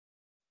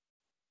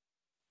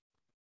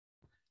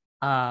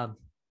uh,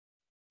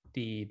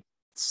 the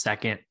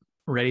second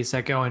Ready,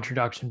 Set, Go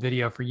introduction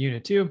video for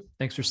Unit 2.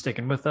 Thanks for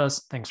sticking with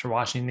us. Thanks for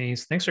watching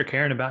these. Thanks for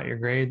caring about your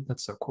grade.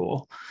 That's so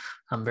cool.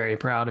 I'm very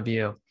proud of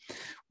you.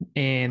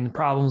 In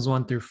problems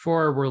 1 through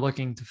 4, we're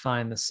looking to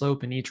find the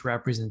slope in each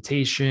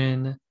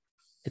representation.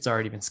 It's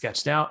already been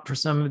sketched out for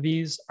some of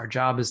these. Our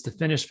job is to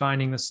finish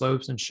finding the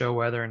slopes and show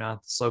whether or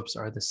not the slopes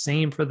are the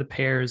same for the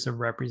pairs of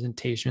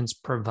representations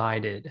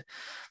provided.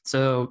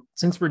 So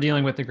since we're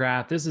dealing with the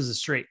graph, this is a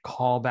straight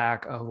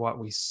callback of what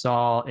we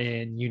saw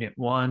in Unit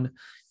 1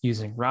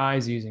 using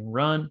rise, using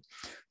run.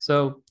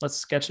 So let's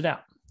sketch it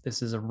out.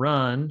 This is a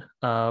run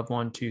of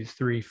 1, 2,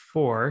 3,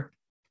 4.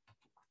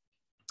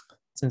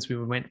 Since we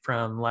went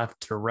from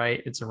left to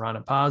right, it's a run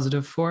of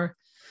 +4.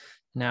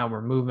 Now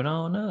we're moving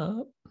on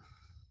up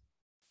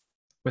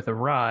with a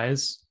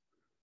rise.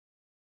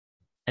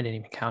 I didn't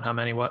even count how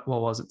many, what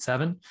was it,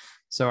 7?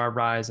 So our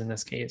rise in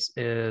this case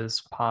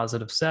is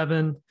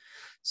 +7.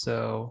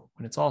 So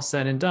when it's all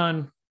said and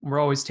done, we're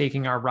always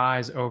taking our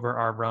rise over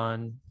our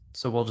run.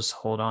 So we'll just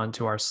hold on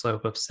to our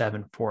slope of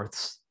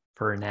 7/4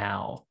 for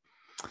now.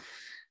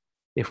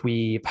 If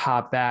we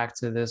pop back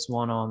to this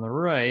one on the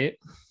right,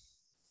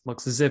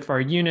 looks as if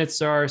our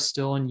units are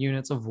still in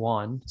units of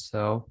 1.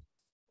 So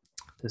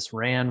this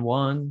ran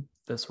 1,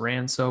 this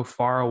ran so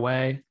far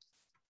away.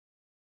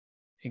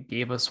 It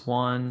gave us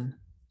 1.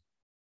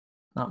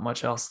 Not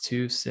much else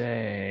to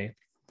say.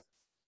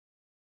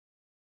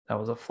 That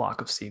was a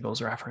Flock of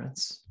Seagulls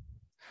reference.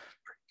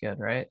 Pretty good,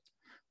 right?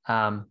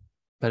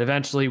 But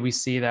eventually we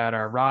see that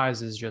our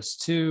rise is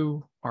just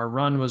 2. Our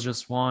run was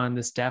just 1.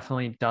 This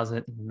definitely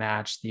doesn't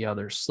match the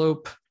other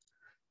slope.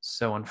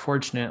 So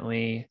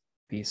unfortunately,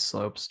 these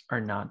slopes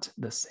are not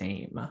the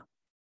same.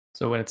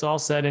 So when it's all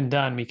said and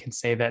done, we can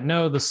say that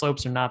no, the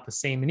slopes are not the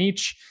same in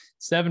each.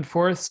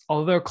 7/4,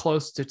 although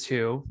close to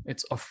 2,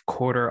 it's a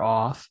quarter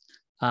off.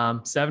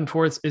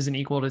 7/4 isn't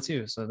equal to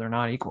 2, so they're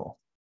not equal.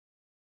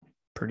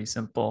 Pretty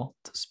simple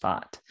to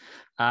spot.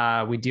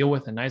 We deal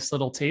with a nice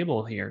little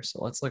table here,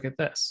 so let's look at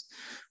this.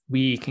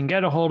 We can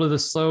get a hold of the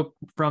slope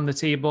from the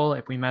table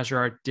if we measure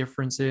our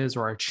differences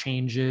or our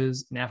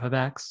changes in f of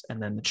x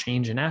and then the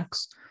change in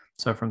x.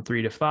 So from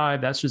 3 to 5,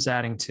 that's just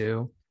adding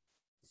 2.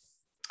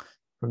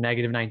 From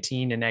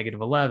 -19 to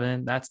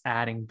 -11, that's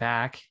adding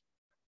back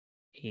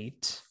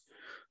 8.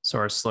 So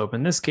our slope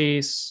in this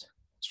case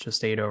is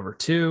just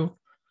 8/2.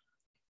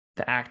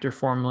 The actor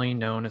formerly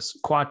known as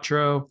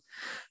quattro.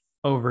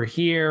 Over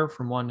here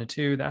from 1 to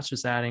 2, that's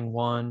just adding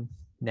 1,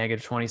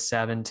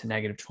 -27 to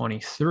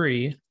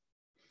 -23.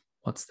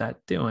 What's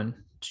that doing?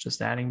 It's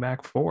just adding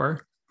back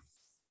 4.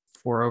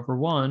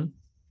 4/1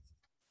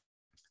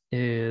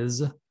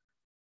 is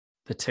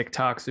the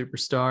TikTok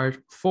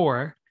superstar.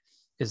 4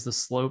 is the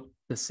slope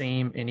the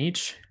same in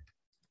each?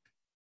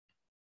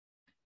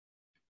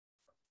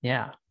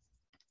 Yeah.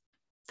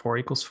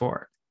 4 =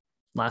 4.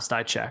 Last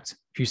I checked.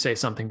 If you say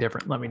something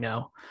different, let me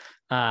know.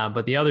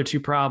 But the other 2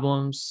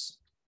 problems,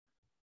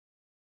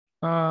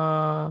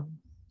 yeah,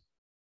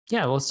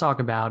 let's talk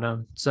about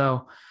them.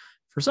 So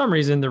for some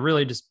reason, they're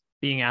really just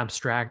being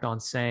abstract on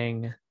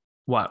saying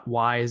what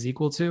y is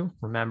equal to.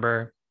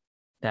 Remember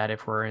that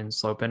if we're in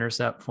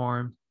slope-intercept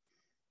form,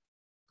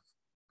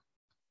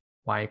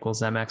 y =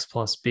 mx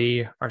plus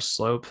b, our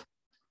slope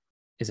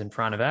is in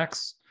front of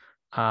x.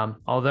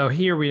 Although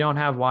here we don't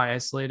have y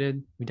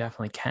isolated, we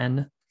definitely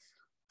can.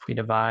 If we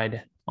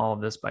divide all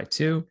of this by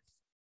 2,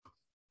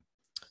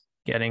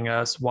 getting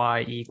us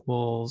y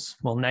equals,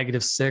 well,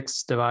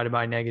 -6 divided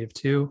by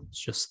 -2, it's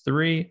just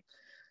 3.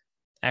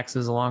 X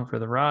is along for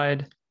the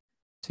ride.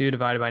 2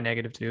 divided by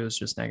 -2 is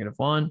just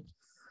 -1.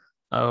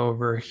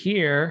 Over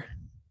here,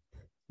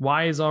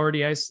 y is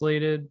already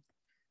isolated,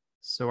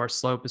 so our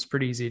slope is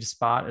pretty easy to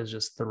spot as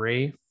just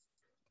 3,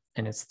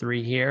 and it's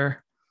 3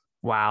 here.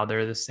 Wow,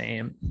 they're the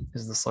same.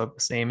 Is the slope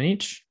the same in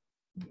each?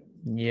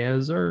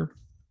 Yes, sir.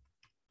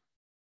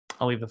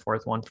 I'll leave the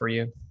 4th one for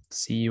you.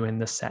 See you in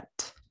the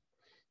set.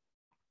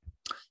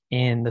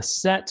 In the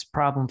set,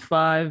 problem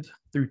 5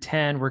 through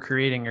 10, we're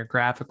creating a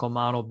graphical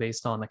model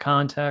based on the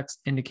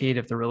context. Indicate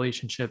if the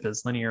relationship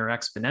is linear or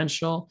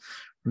exponential.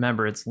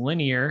 Remember, it's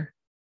linear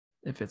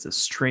if it's a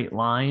straight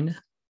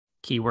line.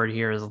 Keyword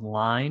here is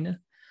line.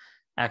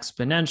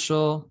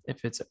 Exponential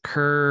if it's a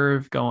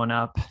curve going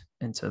up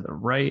and to the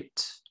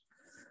right.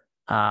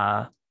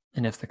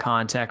 And if the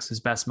context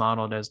is best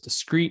modeled as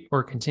discrete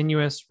or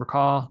continuous,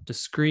 recall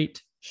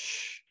discrete,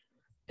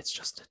 it's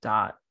just a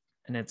dot,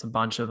 and it's a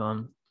bunch of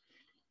them.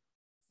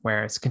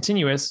 Where it's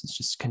continuous, it's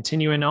just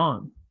continuing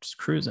on, just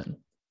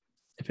cruising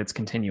if it's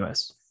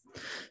continuous.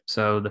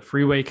 So the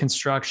freeway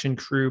construction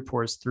crew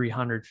pours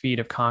 300 feet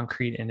of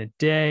concrete in a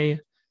day.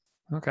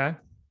 Okay,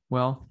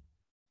 well,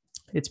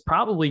 it's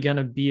probably going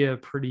to be a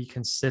pretty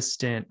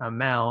consistent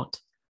amount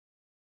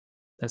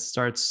that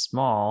starts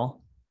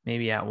small,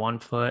 maybe at 1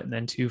 foot and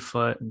then 2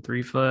 foot and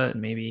 3 foot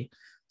and maybe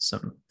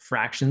some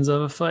fractions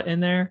of a foot in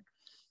there.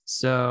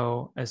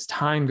 So as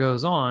time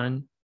goes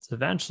on, it's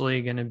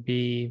eventually going to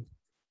be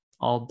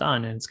all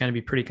done, and it's going to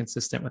be pretty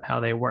consistent with how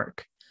they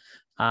work.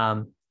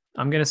 I'm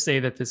going to say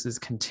that this is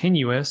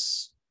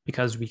continuous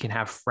because we can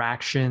have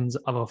fractions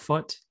of a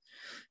foot.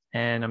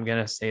 And I'm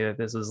going to say that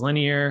this is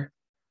linear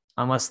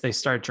unless they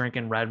start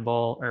drinking Red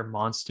Bull or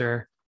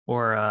Monster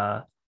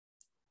or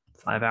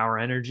 5-hour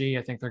energy.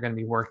 I think they're going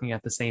to be working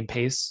at the same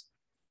pace,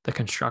 the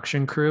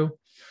construction crew.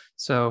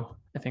 So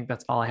I think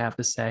that's all I have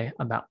to say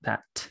about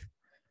that.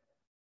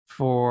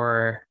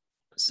 For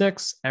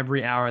 6,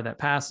 every hour that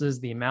passes,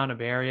 the amount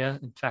of area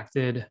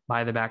infected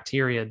by the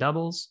bacteria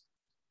doubles.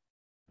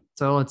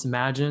 So let's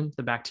imagine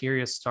the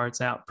bacteria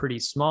starts out pretty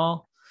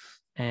small,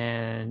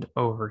 and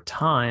over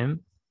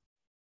time,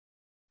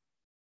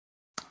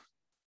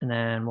 and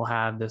then we'll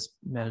have this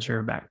measure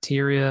of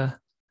bacteria.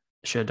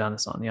 I should have done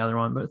this on the other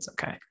one, but it's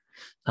okay.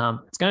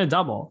 It's going to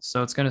double.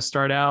 So it's going to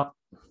start out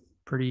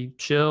pretty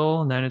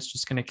chill, and then it's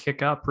just going to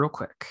kick up real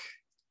quick.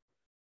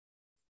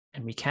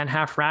 And we can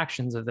have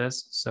fractions of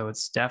this, so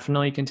it's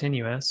definitely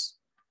continuous,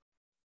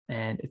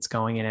 and it's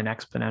going in an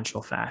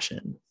exponential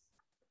fashion.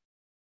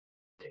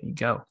 There you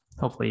go.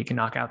 Hopefully you can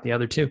knock out the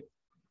other two.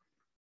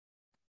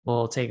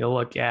 We'll take a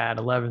look at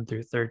 11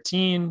 through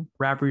 13.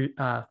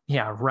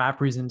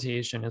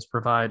 Representation is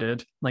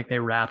provided, like they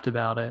rapped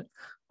about it.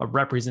 A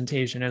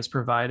representation is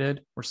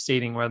provided. We're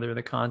stating whether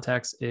the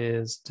context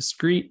is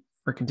discrete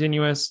or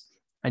continuous,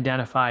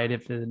 identified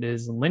if it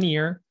is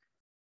linear,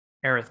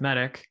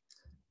 arithmetic,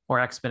 or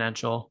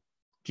exponential,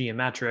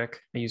 geometric.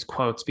 I use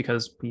quotes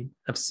because we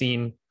have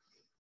seen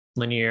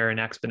linear and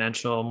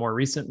exponential more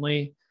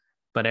recently,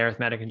 but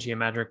arithmetic and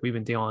geometric, we've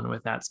been dealing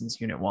with that since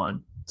Unit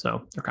 1.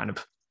 So they're kind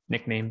of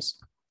nicknames,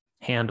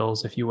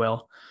 handles, if you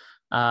will.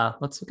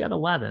 Let's look at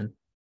 11.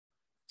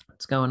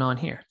 What's going on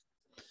here?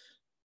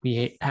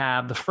 We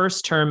have the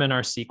first term in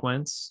our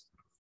sequence.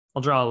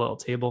 I'll draw a little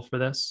table for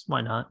this.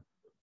 Why not?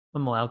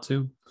 I'm allowed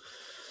to.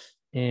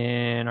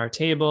 In our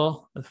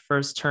table, the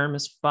first term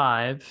is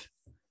 5.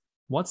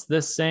 What's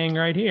this saying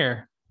right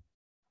here?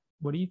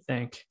 What do you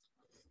think?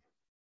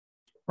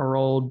 Our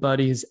old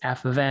buddies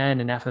f of n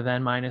and f of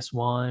n minus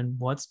 1.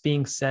 What's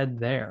being said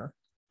there?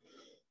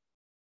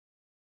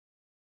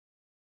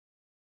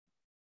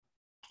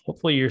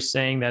 Hopefully you're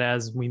saying that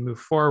as we move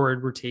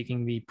forward, we're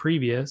taking the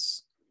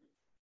previous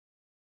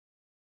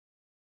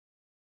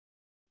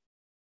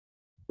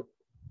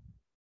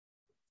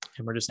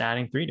and we're just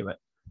adding 3 to it.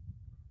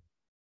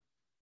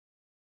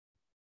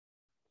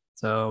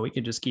 So we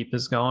could just keep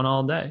this going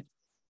all day.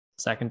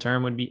 Second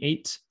term would be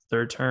 8.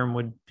 Third term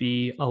would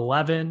be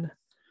 11.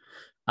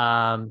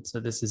 So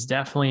this is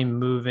definitely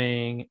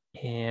moving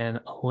in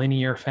a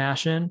linear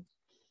fashion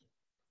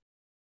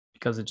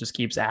because it just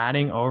keeps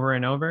adding over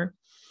and over.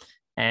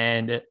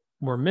 And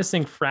we're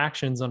missing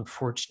fractions,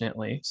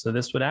 unfortunately. So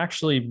this would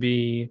actually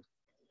be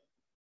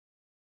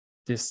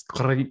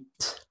discrete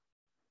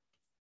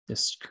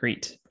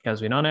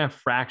because we don't have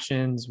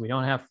fractions. We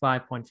don't have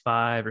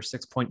 5.5 or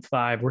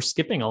 6.5. We're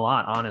skipping a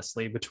lot,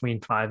 honestly, between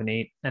 5 and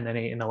 8 and then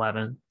 8 and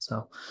 11.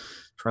 So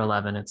for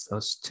 11, it's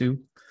those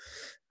two.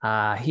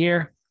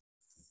 Here,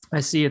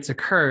 I see it's a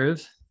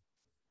curve.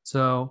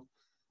 So,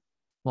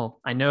 well,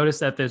 I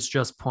noticed that there's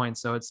just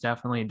points, so it's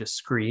definitely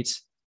discrete.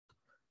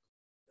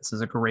 This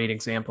is a great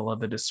example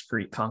of a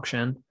discrete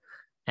function.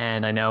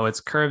 And I know it's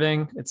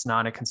curving. It's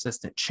not a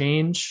consistent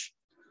change.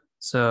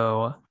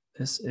 So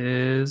this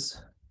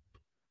is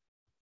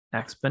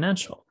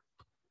exponential.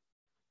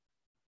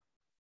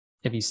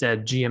 If you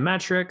said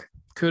geometric,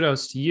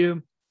 kudos to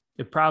you.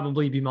 You'd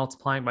probably be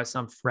multiplying by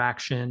some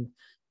fraction,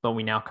 but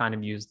we now kind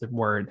of use the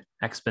word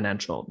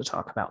exponential to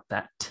talk about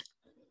that.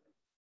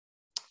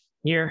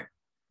 Here,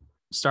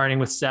 starting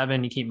with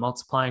 7, you keep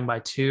multiplying by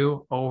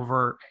 2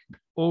 over and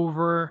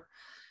over.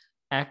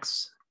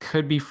 X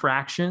could be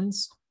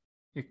fractions.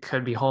 It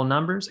could be whole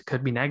numbers. It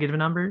could be negative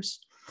numbers.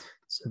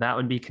 So that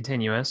would be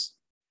continuous.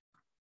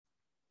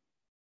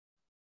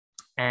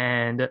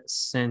 And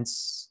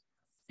since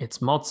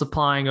it's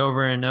multiplying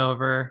over and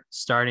over,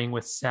 starting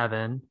with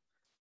 7,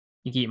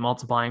 you keep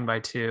multiplying by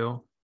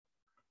 2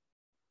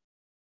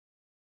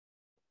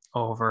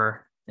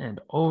 over and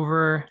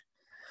over,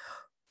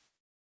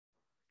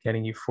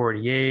 getting you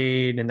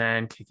 48 and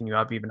then kicking you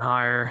up even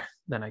higher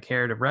than I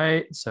care to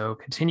write. So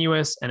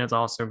continuous, and it's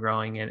also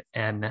growing in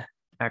an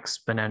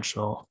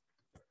exponential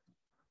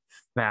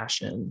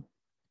fashion.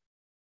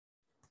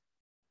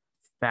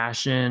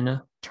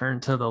 Fashion, turn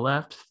to the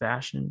left,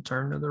 fashion,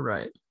 turn to the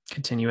right.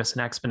 Continuous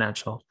and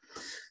exponential.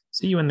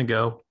 See you in the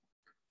go.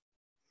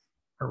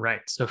 All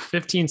right, so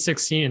 15,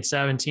 16, and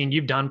 17,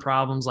 you've done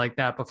problems like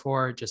that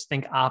before. Just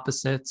think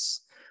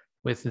opposites.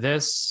 With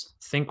this,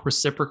 think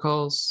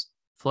reciprocals.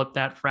 Flip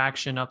that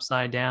fraction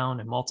upside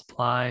down and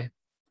multiply.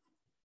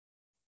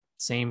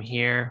 Same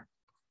here.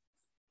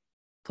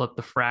 Flip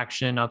the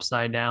fraction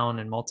upside down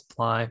and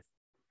multiply.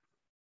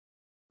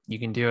 You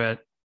can do it.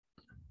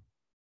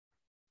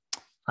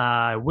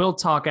 I will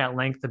talk at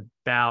length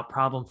about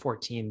problem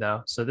 14,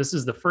 though. So this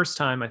is the first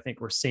time I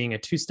think we're seeing a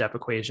two-step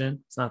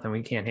equation. It's nothing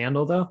we can't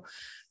handle, though.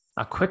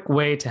 A quick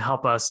way to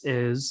help us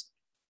is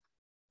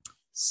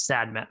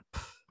SADMAP.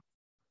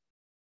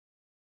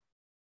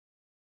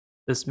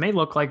 This may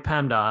look like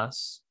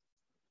PEMDAS.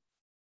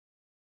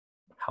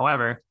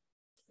 However,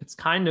 it's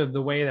kind of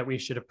the way that we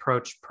should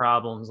approach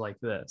problems like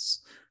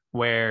this,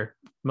 where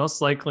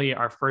most likely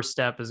our first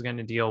step is going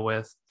to deal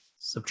with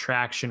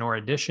subtraction or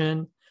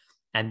addition,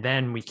 and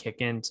then we kick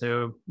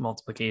into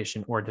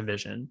multiplication or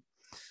division.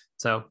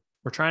 So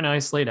we're trying to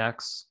isolate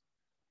x.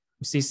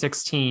 We see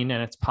 16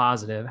 and it's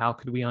positive. How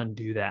could we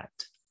undo that?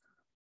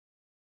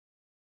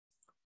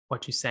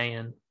 What you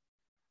saying?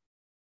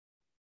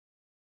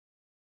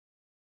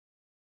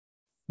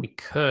 We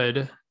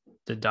could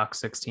deduct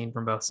 16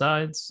 from both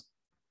sides.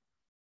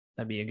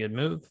 That'd be a good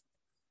move.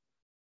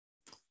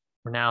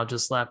 We're now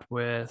just left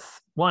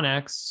with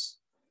 1x.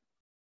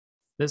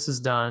 This is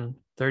done.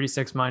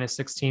 36 minus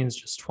 16 is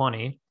just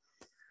 20.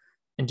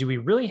 And do we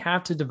really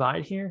have to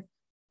divide here?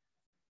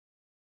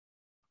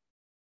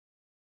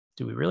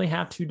 Do we really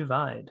have to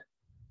divide?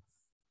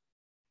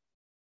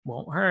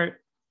 Won't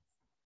hurt.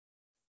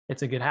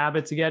 It's a good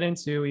habit to get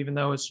into, even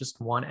though it's just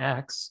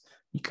 1x.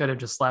 You could have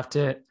just left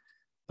it,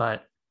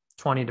 but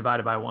 20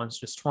 divided by 1 is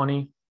just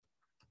 20,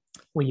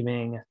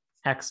 leaving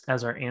x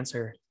as our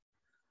answer.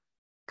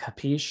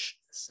 Capiche?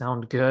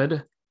 Sound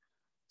good?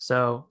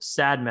 So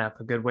SADMAP,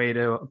 a good way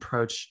to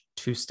approach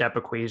two-step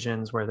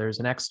equations where there's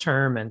an x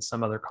term and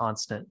some other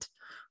constant.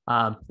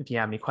 If you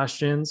have any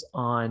questions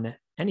on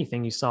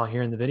anything you saw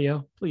here in the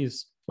video,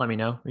 please let me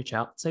know, reach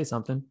out, say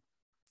something.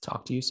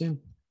 Talk to you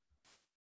soon.